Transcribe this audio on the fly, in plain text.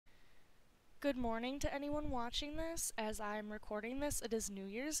Good morning to anyone watching this. As I'm recording this, it is New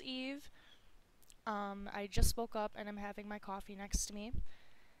Year's Eve. I just woke up and I'm having my coffee next to me.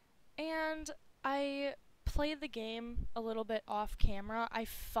 And I played the game a little bit off camera. I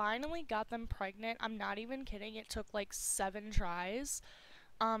finally got them pregnant. I'm not even kidding. It took like 7 tries.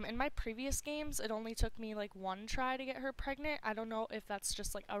 In my previous games, it only took me like 1 try to get her pregnant. I don't know if that's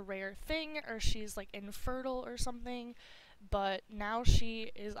just like a rare thing or she's like infertile or something. But now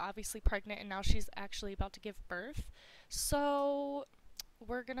she is obviously pregnant and now she's actually about to give birth. So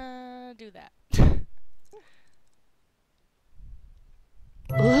we're gonna do that.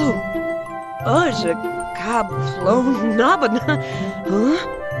 Oh, je cab flown naben. Huh?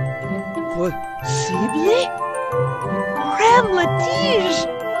 Possible? Ram la tige.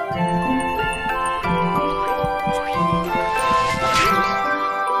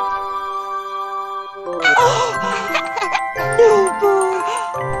 Oh, noble.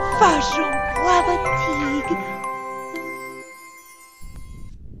 Fashion quavatig.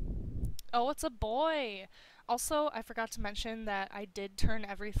 Oh, it's a boy! Also, I forgot to mention that I did turn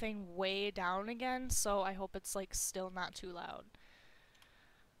everything way down again, so I hope it's like still not too loud.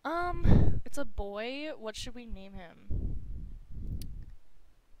 It's a boy. What should we name him?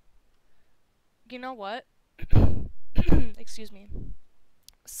 You know what? Excuse me.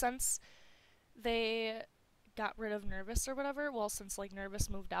 Since they got rid of Nervous or whatever, well, since like Nervous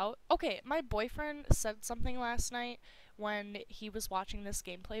moved out. Okay, my boyfriend said something last night when he was watching this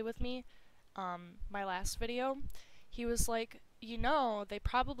gameplay with me, my last video. He was like, you know, they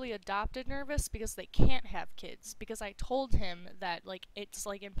probably adopted Nervous because they can't have kids, because I told him that like it's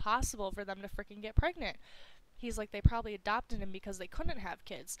like impossible for them to freaking get pregnant. He's like, they probably adopted him because they couldn't have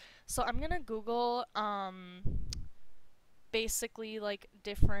kids. So I'm gonna Google basically like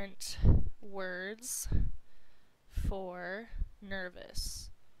different words for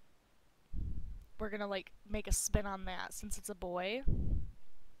nervous. We're gonna like make a spin on that since it's a boy.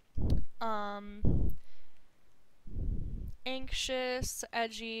 Anxious,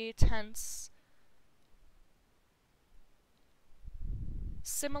 edgy, tense.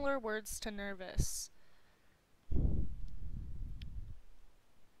 Similar words to nervous.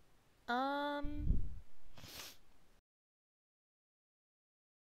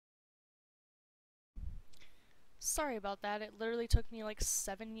 Sorry about that. It literally took me like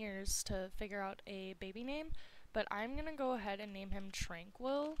 7 years to figure out a baby name, but I'm gonna go ahead and name him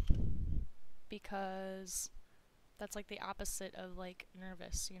Tranquil because that's like the opposite of like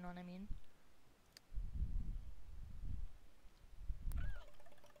nervous, you know what I mean?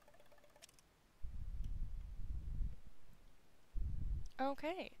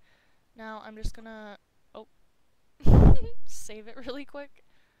 Okay, now I'm just gonna, oh, save it really quick.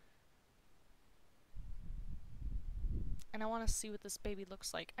 And I want to see what this baby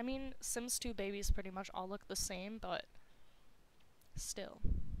looks like. I mean, Sims 2 babies pretty much all look the same, but still.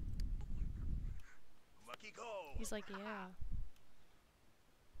 He's like, yeah.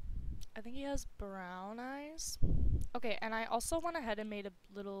 I think he has brown eyes. Okay, and I also went ahead and made a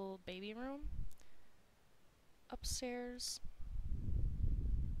little baby room upstairs.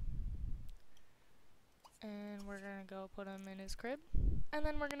 And we're gonna go put him in his crib. And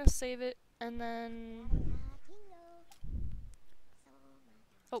then we're gonna save it, and then...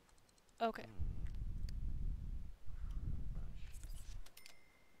 Oh, okay.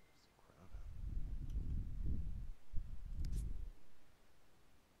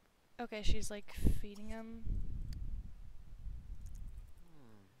 Okay, she's like feeding him.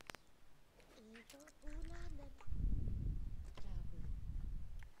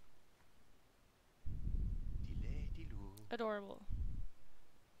 Adorable.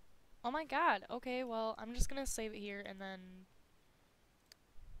 Oh my god, okay, well, I'm just gonna save it here and then...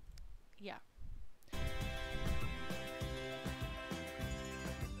 yeah.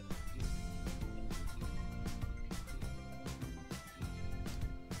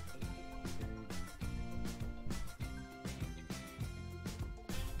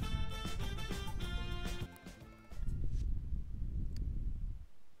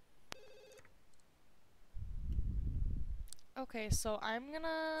 Okay, so I'm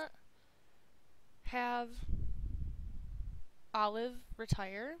gonna have Olive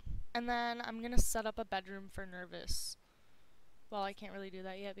retire, and then I'm gonna set up a bedroom for Nervous. Well, I can't really do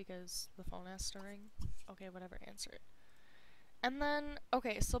that yet because the phone has to ring. Okay, whatever, answer it. And then,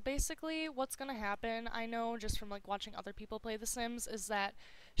 okay, so basically what's gonna happen, I know just from like watching other people play The Sims, is that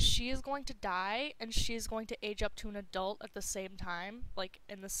she is going to die and she is going to age up to an adult at the same time, like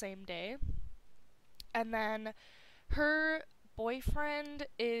in the same day. And then her boyfriend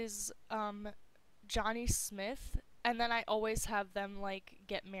is Johnny Smith, And then I always have them like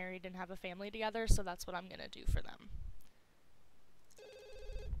get married and have a family together, so that's what I'm gonna do for them.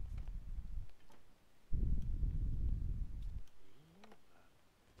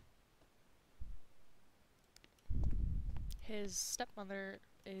 His stepmother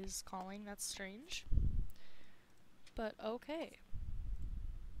is calling, that's strange. But okay.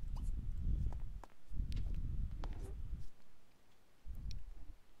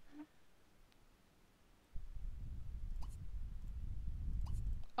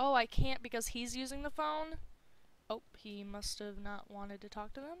 Oh, I can't because he's using the phone? Oh, he must have not wanted to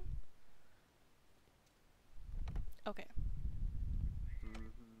talk to them? Okay.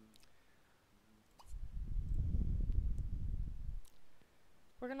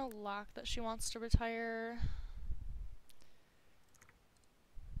 We're gonna lock that she wants to retire.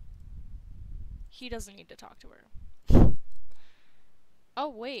 He doesn't need to talk to her. Oh,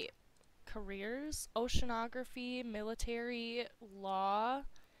 wait. Careers? Oceanography, military, law,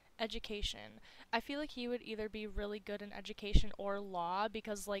 education. I feel like he would either be really good in education or law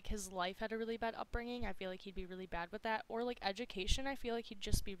because, like, his life had a really bad upbringing. I feel like he'd be really bad with that. Or, like, education, I feel like he'd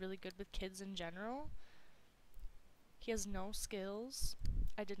just be really good with kids in general. He has no skills.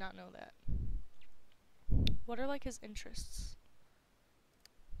 I did not know that. What are, like, his interests?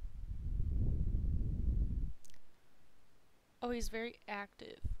 Oh, he's very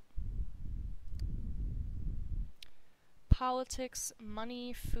active. Politics,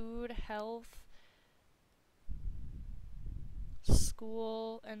 money, food, health,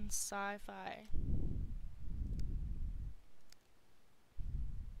 school, and sci-fi.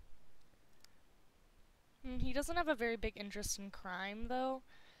 He doesn't have a very big interest in crime, though,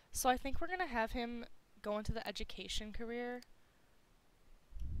 so I think we're gonna have him go into the education career.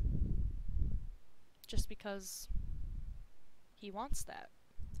 Just because he wants that.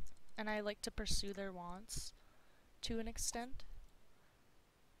 And I like to pursue their wants to an extent.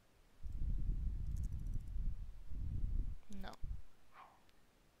 No.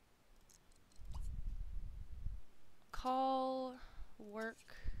 Call,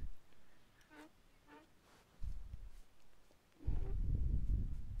 work.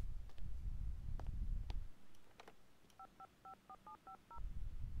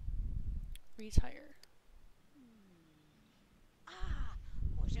 Retire.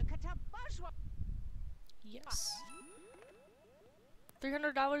 Yes.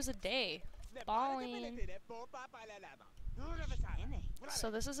 $300 a day. Balling.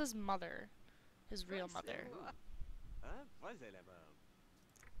 So this is his mother. His real mother.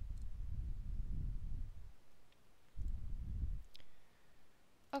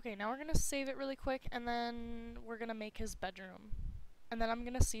 Okay, now we're gonna save it really quick, and then we're gonna make his bedroom. And then I'm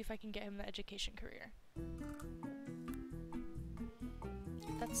gonna see if I can get him the education career.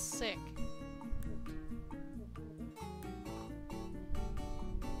 That's sick.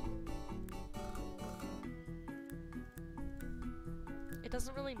 It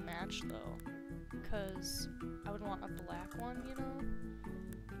doesn't really match though, because I would want a black one, you know?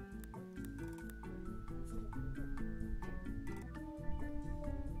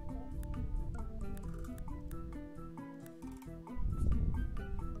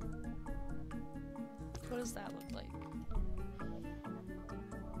 What does that look like?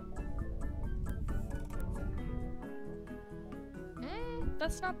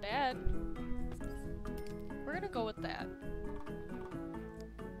 That's not bad. We're gonna go with that.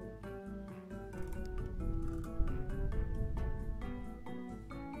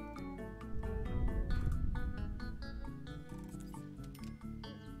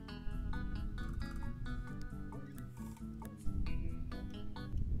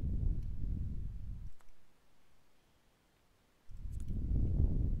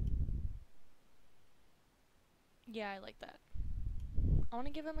 Yeah, I like that. I want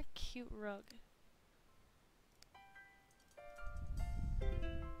to give him a cute rug.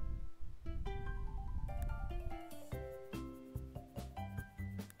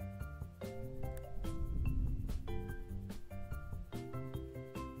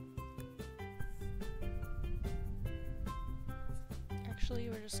 Actually,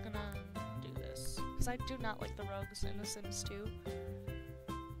 we're just gonna do this. Because I do not like the rugs in The Sims 2.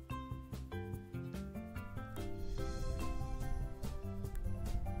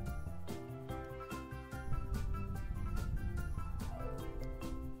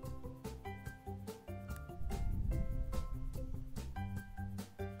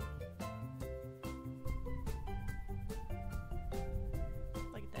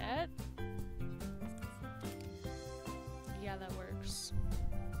 Like that? Yeah, that works.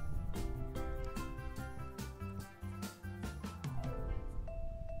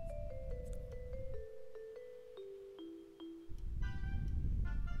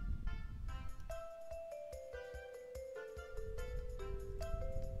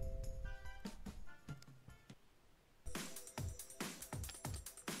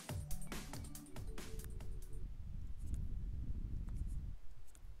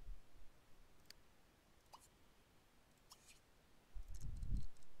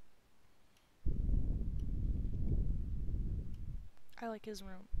 I like his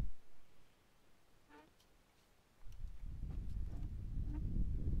room.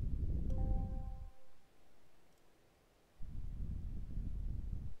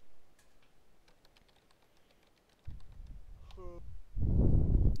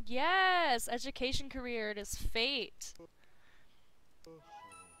 Yes! Education career, it is fate.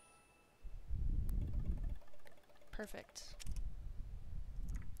 Perfect.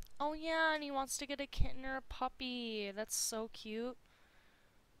 Oh yeah, and he wants to get a kitten or a puppy. That's so cute.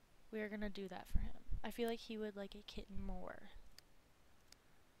 We are gonna do that for him. I feel like he would like a kitten more.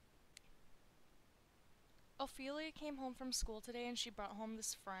 Ophelia came home from school today and she brought home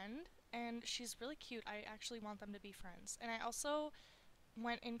this friend, and she's really cute. I actually want them to be friends. And I also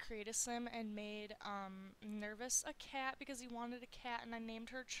went in Create a Sim and made Nervous a cat because he wanted a cat, and I named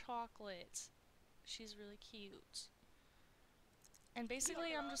her Chocolate. She's really cute. And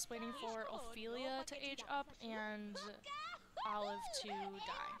basically I'm just waiting for Ophelia to age up and Olive to die.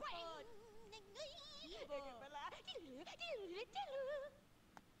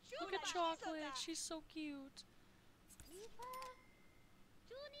 Look at Chocolate, she's so cute.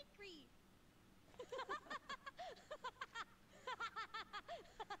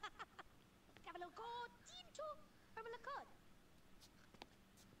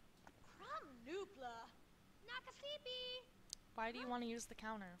 Why do you want to use the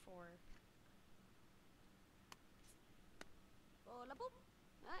counter for?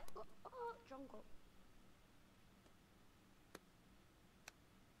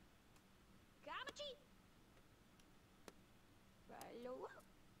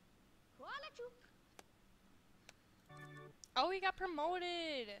 Oh, he got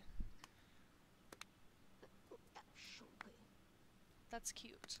promoted! That's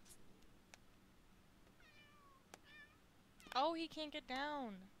cute. Oh, he can't get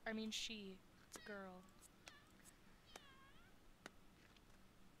down. I mean, she. It's a girl.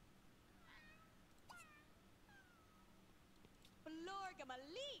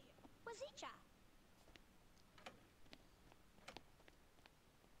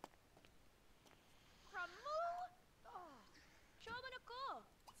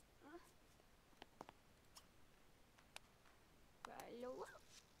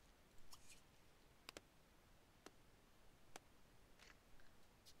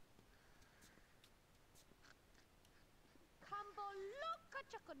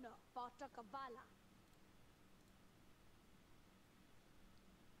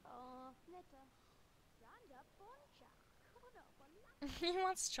 He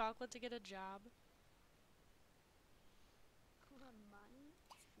wants Chocolate to get a job.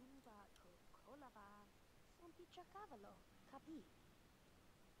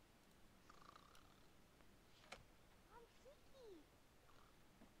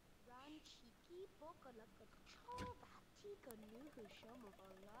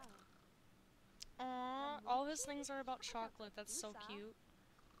 Aww, all his things are about Chocolate. That's so cute.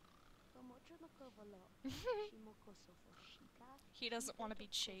 He doesn't want to be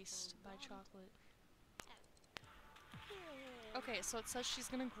chased by Chocolate. Okay, so it says she's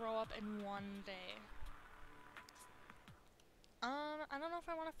gonna grow up in one day. I don't know if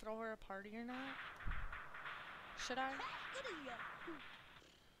I want to throw her a party or not. Should I?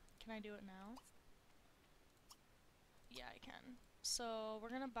 Can I do it now? Yeah, I can. So, we're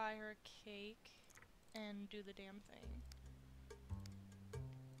gonna buy her a cake and do the damn thing.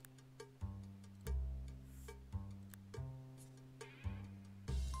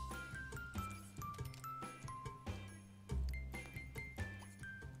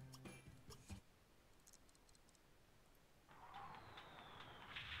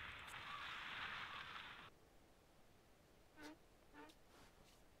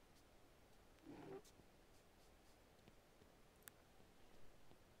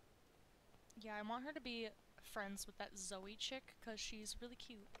 Yeah, I want her to be friends with that Zoe chick because she's really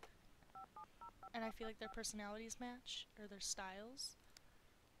cute. And I feel like their personalities match, or their styles.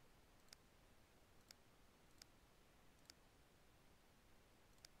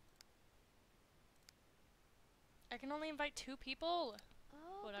 I can only invite 2 people!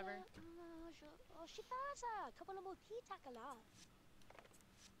 Whatever.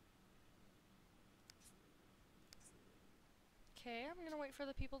 Okay, I'm gonna wait for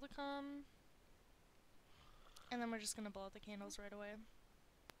the people to come. And then we're just gonna blow out the candles right away.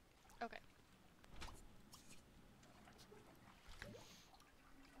 Okay.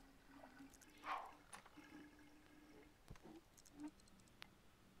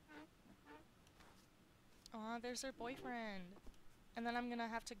 Aw, there's her boyfriend. And then I'm gonna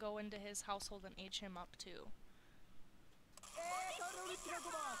have to go into his household and age him up too.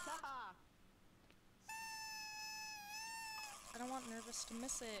 I don't want Nervous to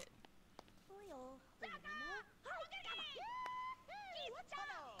miss it.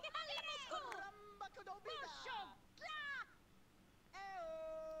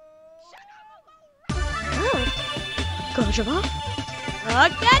 Gorzova?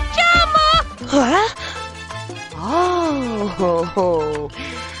 Huh? Oh,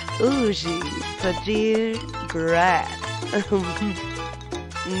 Uji, Padir, Grat.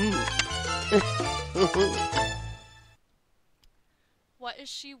 What is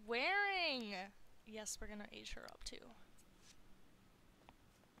she wearing? Yes, we're gonna age her up too.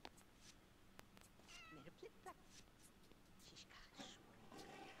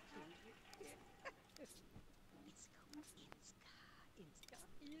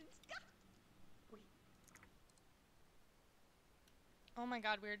 Oh my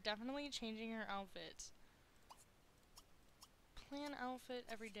god, we're definitely changing her outfit. Plan outfit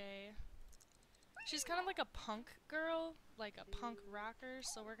every day. She's kind of like a punk girl, like a punk rocker,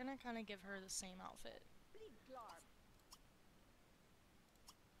 so we're gonna kind of give her the same outfit.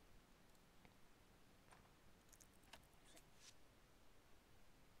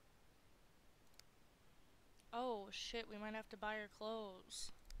 Oh shit, we might have to buy her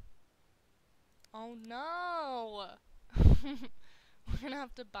clothes. Oh no! We're gonna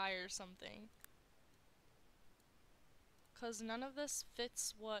have to buy her something. 'Cause none of this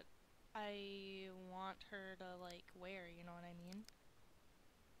fits what I want her to, like, wear, you know what I mean?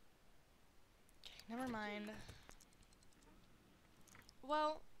 Okay, never mind.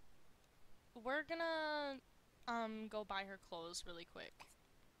 Well, we're gonna, go buy her clothes really quick.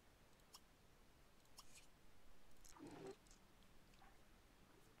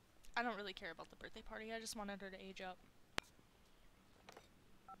 I don't really care about the birthday party, I just wanted her to age up.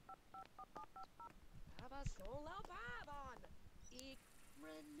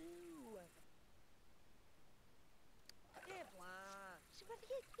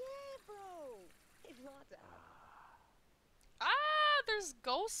 Ah, there's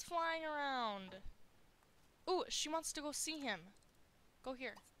ghosts flying around. Ooh, she wants to go see him. Go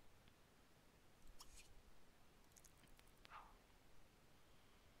here.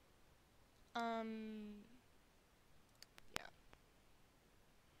 Yeah.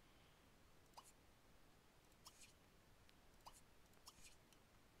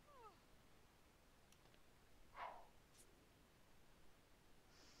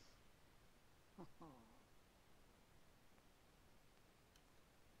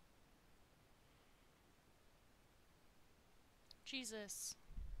 Jesus.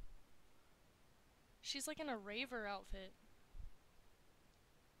 She's like in a raver outfit.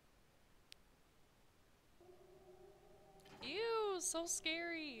 Ew, so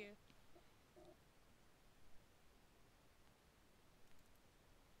scary.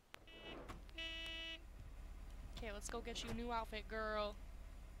 Okay, let's go get you a new outfit, girl.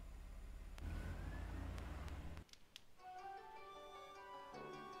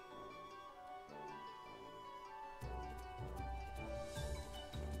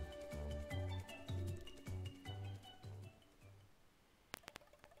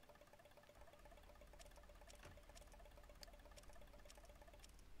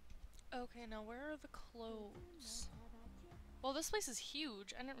 Okay, now where are the clothes? Well, this place is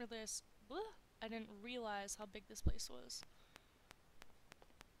huge. I didn't realize. Bleh, I didn't realize how big this place was.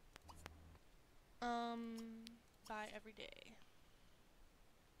 Buy every day.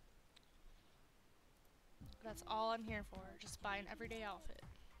 That's all I'm here for. Just buy an everyday outfit.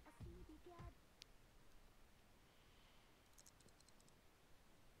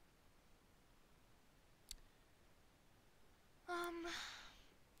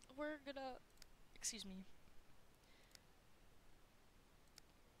 We're gonna. Excuse me.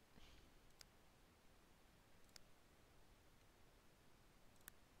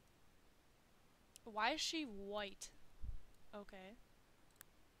 Why is she white? Okay.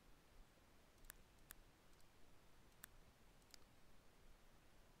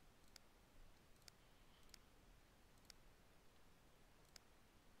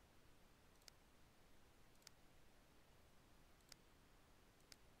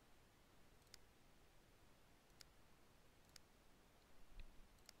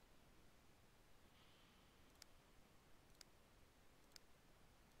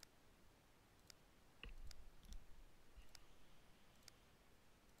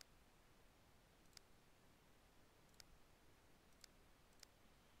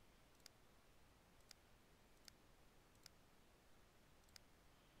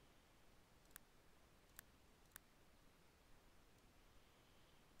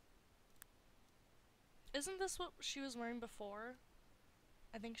 Isn't this what she was wearing before?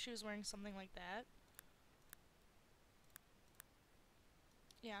 I think she was wearing something like that.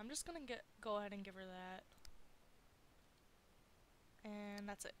 Yeah, I'm just gonna go ahead and give her that. And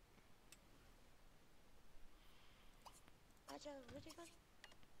that's it.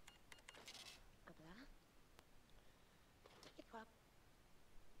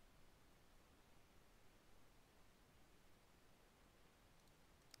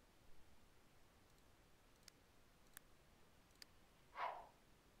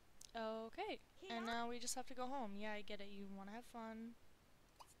 Okay, and now we just have to go home. Yeah, I get it. You want to have fun.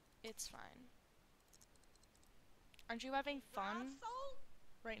 It's fine. Aren't you having fun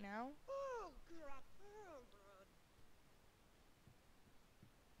right now?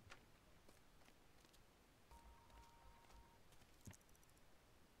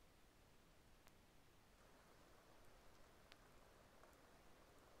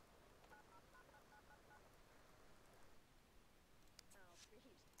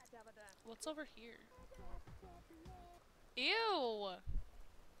 What's over here? Ew!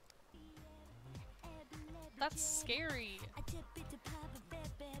 That's scary.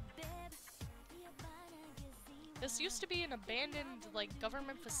 This used to be an abandoned, like,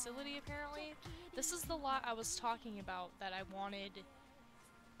 government facility, apparently. This is the lot I was talking about that I wanted,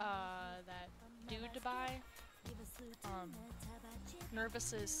 that dude to buy.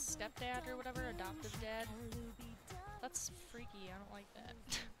 Nervous's stepdad or whatever, adoptive dad. That's freaky, I don't like that.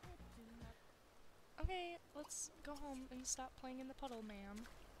 Okay, let's go home and stop playing in the puddle, ma'am.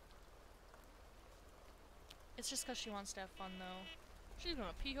 It's just because she wants to have fun, though. She's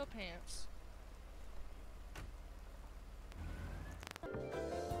gonna pee her pants.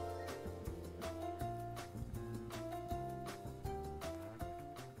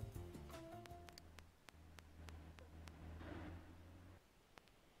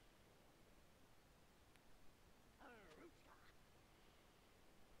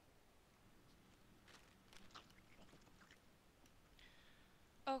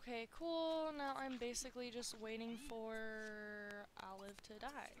 Okay, cool. Now I'm basically just waiting for Olive to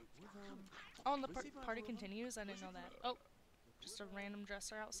die. Oh, and the party continues? I didn't know that. Oh, just a random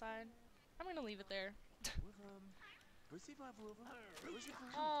dresser outside. I'm gonna leave it there.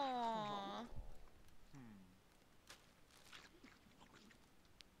 Aww.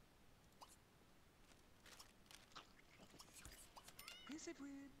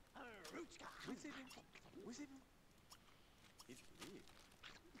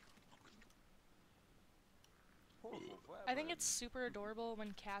 I think it's super adorable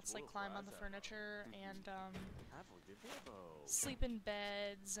when cats like climb on the furniture and sleep in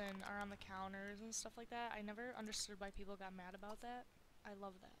beds and are on the counters and stuff like that. I never understood why people got mad about that. I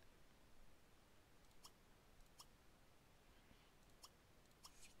love that.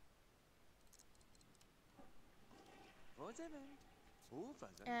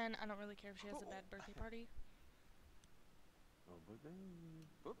 And I don't really care if she has a bad birthday party.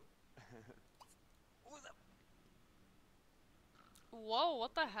 Whoa,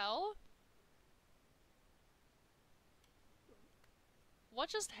 what the hell? What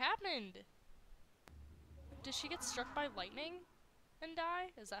just happened? Did she get struck by lightning and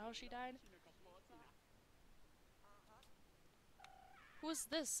die? Is that how she died? Who is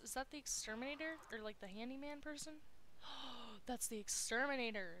this? Is that the exterminator? Or like the handyman person? That's the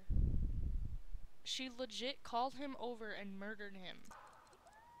exterminator! She legit called him over and murdered him.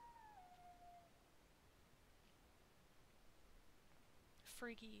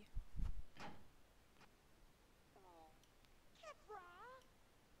 Freaky.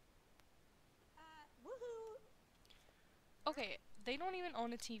 Okay, they don't even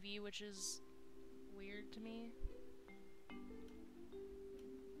own a TV, which is weird to me.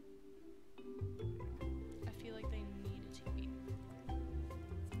 I feel like they need a TV.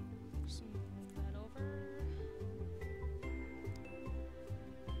 Just move that over.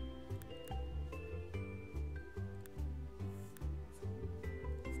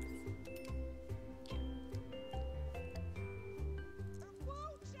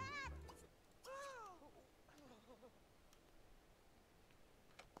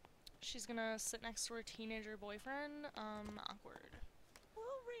 She's gonna sit next to her teenager boyfriend. Awkward.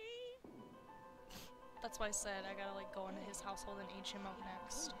 That's why I said I gotta like go into his household and age him out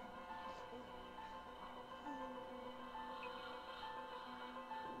next.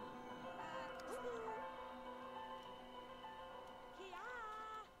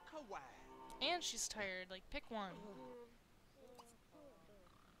 And she's tired, like pick one.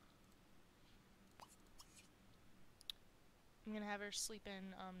 I'm gonna have her sleep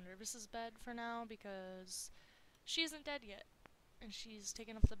in Nervous's bed for now because she isn't dead yet. And she's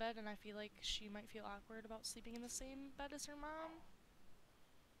taken up the bed and I feel like she might feel awkward about sleeping in the same bed as her mom.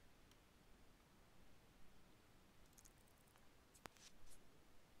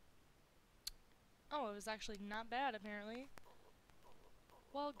 was actually not bad, apparently.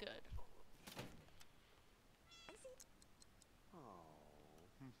 Well, good.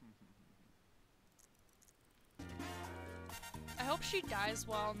 I hope she dies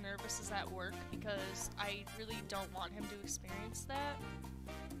while Nervous is at work, because I really don't want him to experience that.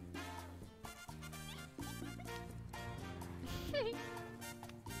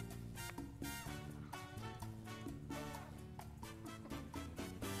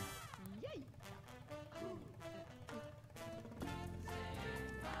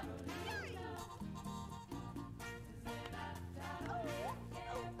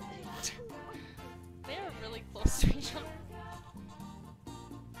 They are really close to each other.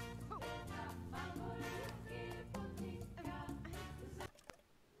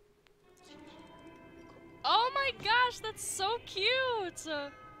 Oh my gosh, that's so cute!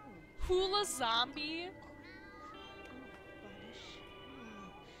 Hula zombie.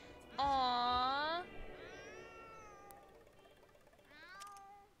 Aww.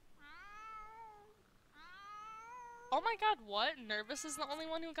 Oh my god, what? Nervous is the only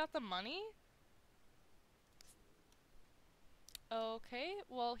one who got the money? Okay,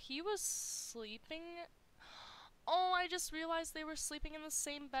 well, he was sleeping. Oh, I just realized they were sleeping in the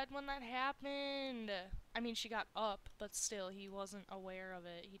same bed when that happened. I mean, she got up, but still, he wasn't aware of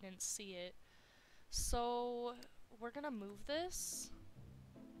it. He didn't see it. So, we're gonna move this.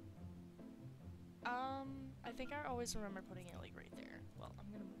 I think I always remember putting it, like, right there. Well,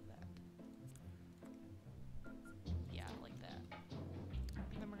 I'm gonna move that. Yeah, like that.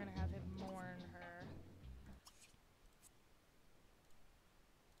 And then we're gonna have him mourn her.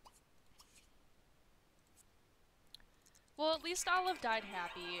 Well, at least Olive died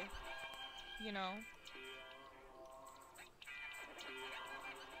happy. You know?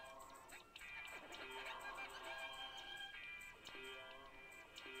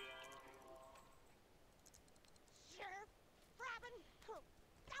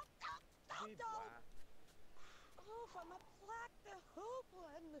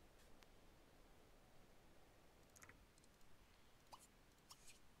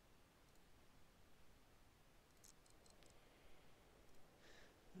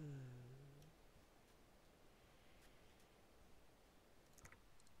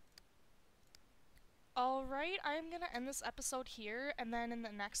 Alright, I'm gonna end this episode here, and then in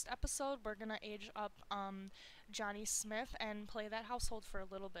the next episode, we're gonna age up, Johnny Smith and play that household for a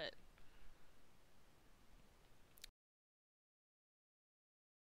little bit.